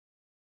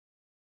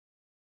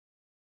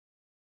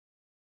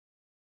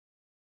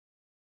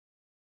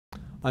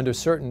Under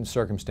certain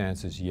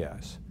circumstances,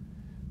 yes.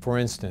 For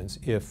instance,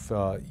 if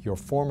your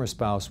former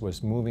spouse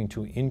was moving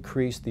to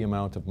increase the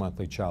amount of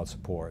monthly child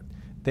support,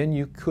 then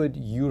you could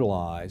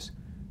utilize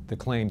the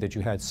claim that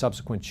you had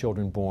subsequent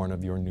children born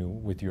of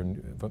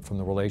from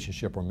the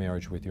relationship or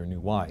marriage with your new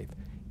wife.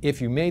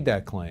 If you made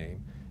that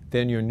claim,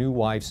 then your new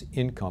wife's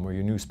income or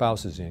your new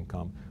spouse's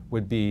income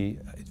would be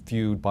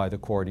viewed by the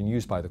court and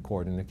used by the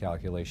court in the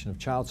calculation of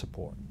child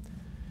support.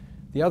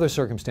 The other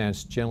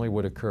circumstance generally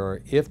would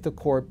occur if the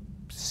court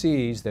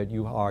sees that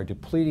you are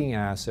depleting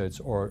assets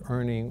or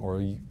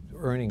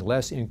earning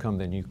less income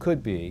than you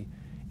could be,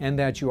 and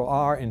that you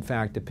are in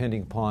fact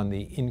depending upon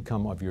the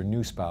income of your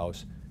new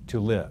spouse to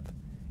live.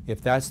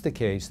 If that's the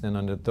case, then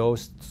under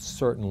those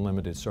certain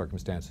limited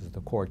circumstances, the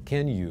court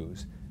can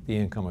use the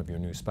income of your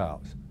new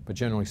spouse. But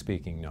generally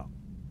speaking, no.